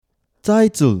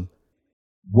Title: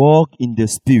 Walk in the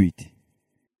Spirit.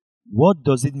 What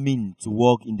does it mean to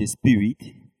walk in the Spirit?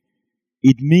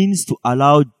 It means to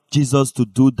allow Jesus to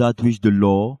do that which the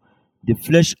law, the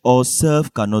flesh or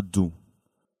self cannot do.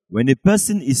 When a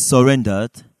person is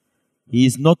surrendered, he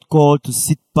is not called to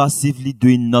sit passively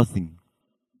doing nothing.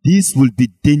 This will be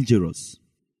dangerous.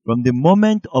 From the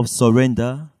moment of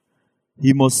surrender,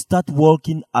 he must start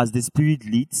walking as the Spirit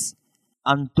leads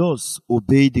and thus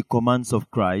obey the commands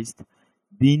of Christ,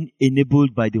 being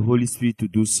enabled by the Holy Spirit to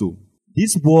do so.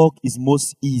 This walk is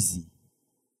most easy.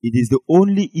 It is the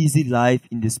only easy life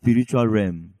in the spiritual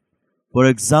realm. For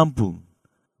example,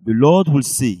 the Lord will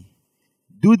say,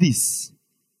 "Do this.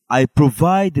 I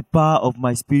provide the power of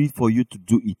my Spirit for you to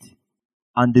do it."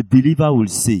 And the believer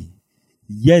will say,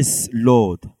 "Yes,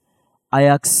 Lord, I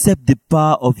accept the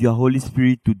power of your Holy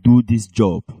Spirit to do this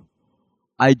job.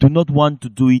 I do not want to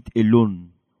do it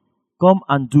alone. Come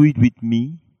and do it with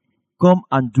me. Come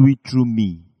and do it through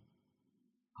me."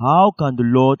 How can the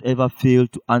Lord ever fail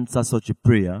to answer such a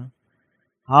prayer?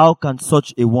 How can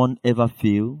such a one ever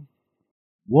fail?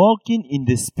 Walking in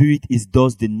the Spirit is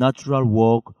thus the natural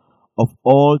walk of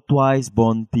all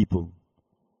twice-born people.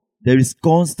 There is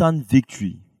constant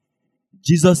victory.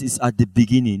 Jesus is at the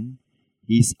beginning,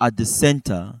 He is at the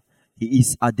center, He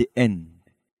is at the end.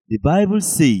 The Bible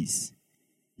says,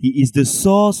 He is the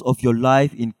source of your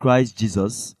life in Christ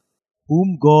Jesus,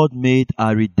 whom God made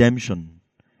our redemption.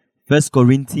 1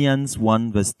 Corinthians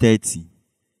 1 verse 30.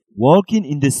 Walking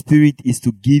in the Spirit is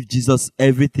to give Jesus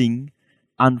everything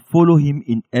and follow Him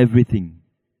in everything.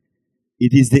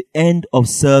 It is the end of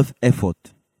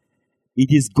self-effort. It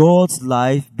is God's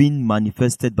life being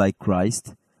manifested by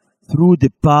Christ through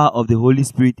the power of the Holy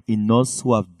Spirit in us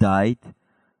who have died,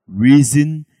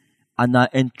 risen, and are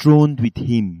enthroned with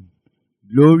Him.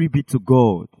 Glory be to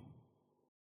God.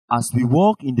 As we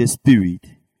walk in the Spirit,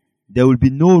 there will be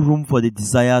no room for the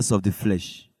desires of the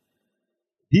flesh.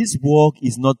 This walk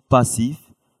is not passive,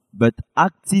 but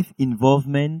active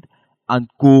involvement and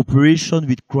cooperation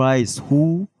with Christ,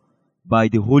 who, by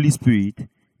the Holy Spirit,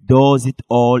 does it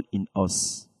all in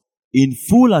us. In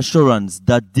full assurance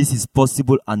that this is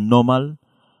possible and normal,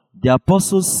 the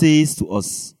Apostle says to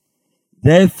us,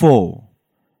 "Therefore,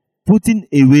 putting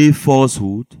away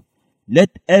falsehood,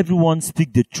 let everyone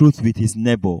speak the truth with his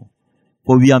neighbor,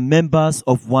 for we are members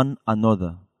of one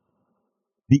another.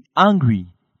 Be angry,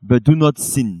 but do not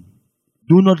sin.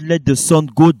 Do not let the sun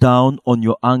go down on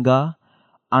your anger,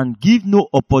 and give no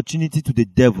opportunity to the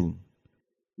devil.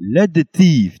 Let the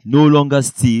thief no longer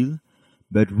steal,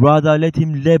 but rather let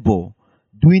him labor,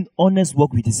 doing honest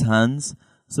work with his hands,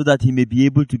 so that he may be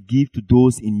able to give to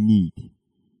those in need.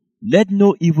 Let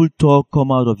no evil talk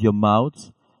come out of your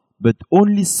mouth, but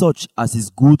only such as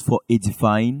is good for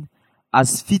edifying,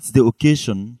 as fits the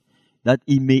occasion, that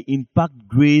it may impart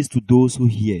grace to those who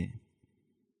hear.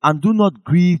 And do not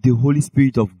grieve the Holy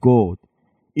Spirit of God,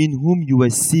 in whom you were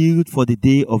sealed for the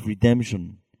day of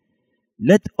redemption.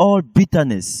 Let all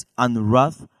bitterness and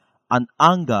wrath and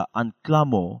anger and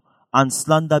clamor and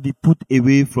slander be put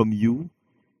away from you,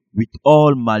 with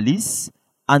all malice,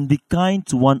 and be kind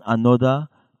to one another,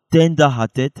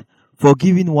 tender-hearted,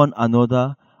 forgiving one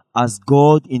another, as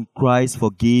God in Christ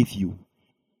forgave you.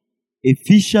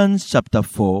 Ephesians chapter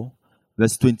 4,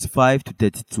 verse 25 to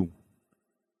 32.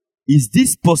 Is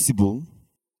this possible?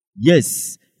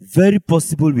 Yes, very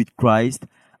possible with Christ,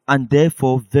 and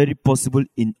therefore very possible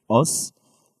in us,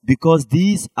 because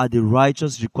these are the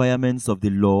righteous requirements of the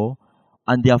law,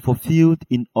 and they are fulfilled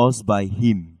in us by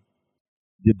Him.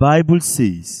 The Bible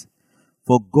says,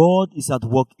 "For God is at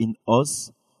work in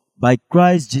us, by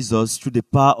Christ Jesus, through the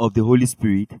power of the Holy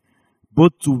Spirit,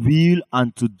 both to will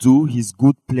and to do His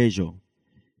good pleasure."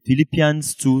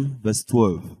 Philippians 2 verse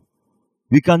 12.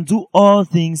 We can do all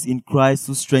things in Christ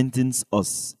who strengthens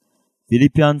us.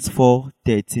 Philippians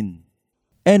 4:13.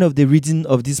 End of the reading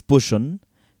of this portion.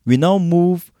 We now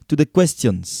move to the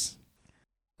questions.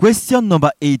 Question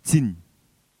number 18.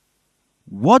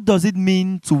 What does it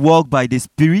mean to walk by the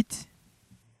Spirit?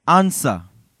 Answer.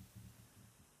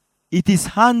 It is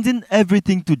handing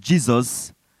everything to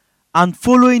Jesus and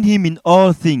following Him in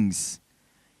all things.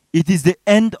 It is the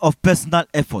end of personal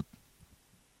effort.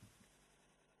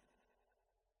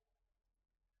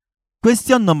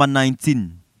 Question number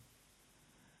 19.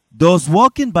 Does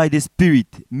walking by the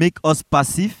Spirit make us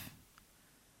passive?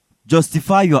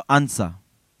 Justify your answer.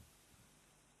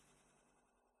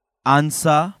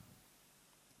 Answer.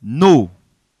 No.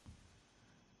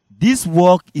 This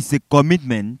walk is a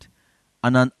commitment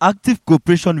and an active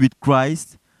cooperation with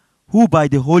Christ, who by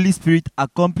the Holy Spirit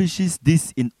accomplishes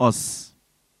this in us.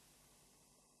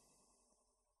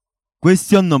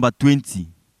 Question number 20.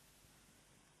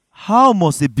 How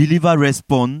must a believer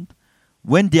respond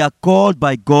when they are called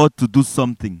by God to do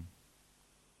something?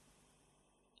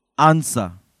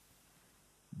 Answer.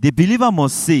 The believer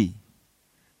must say,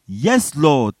 "Yes,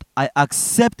 Lord, I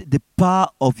accept the power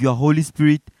of your Holy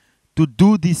Spirit to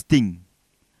do this thing.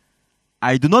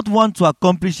 I do not want to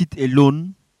accomplish it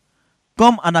alone.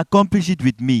 Come and accomplish it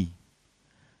with me.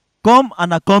 Come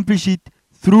and accomplish it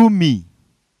through me."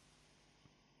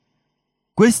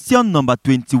 Question number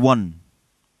 21.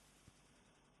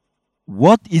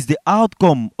 What is the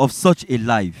outcome of such a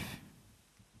life?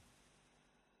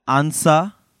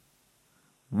 Answer.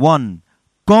 1.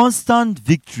 Constant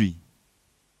victory.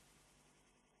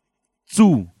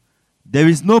 2. There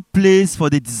is no place for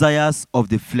the desires of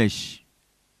the flesh.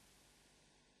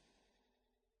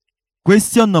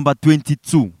 Question number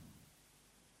 22.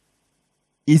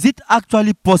 Is it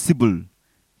actually possible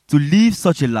to live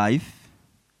such a life?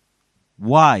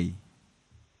 Why?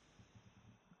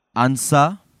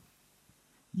 Answer.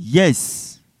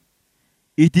 Yes.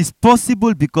 It is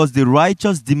possible because the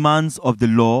righteous demands of the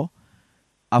law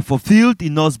are fulfilled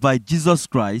in us by Jesus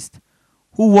Christ,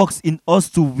 who works in us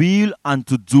to will and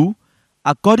to do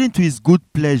according to his good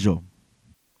pleasure.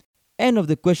 End of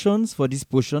the questions for this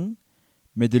portion.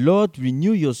 May the Lord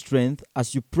renew your strength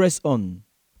as you press on.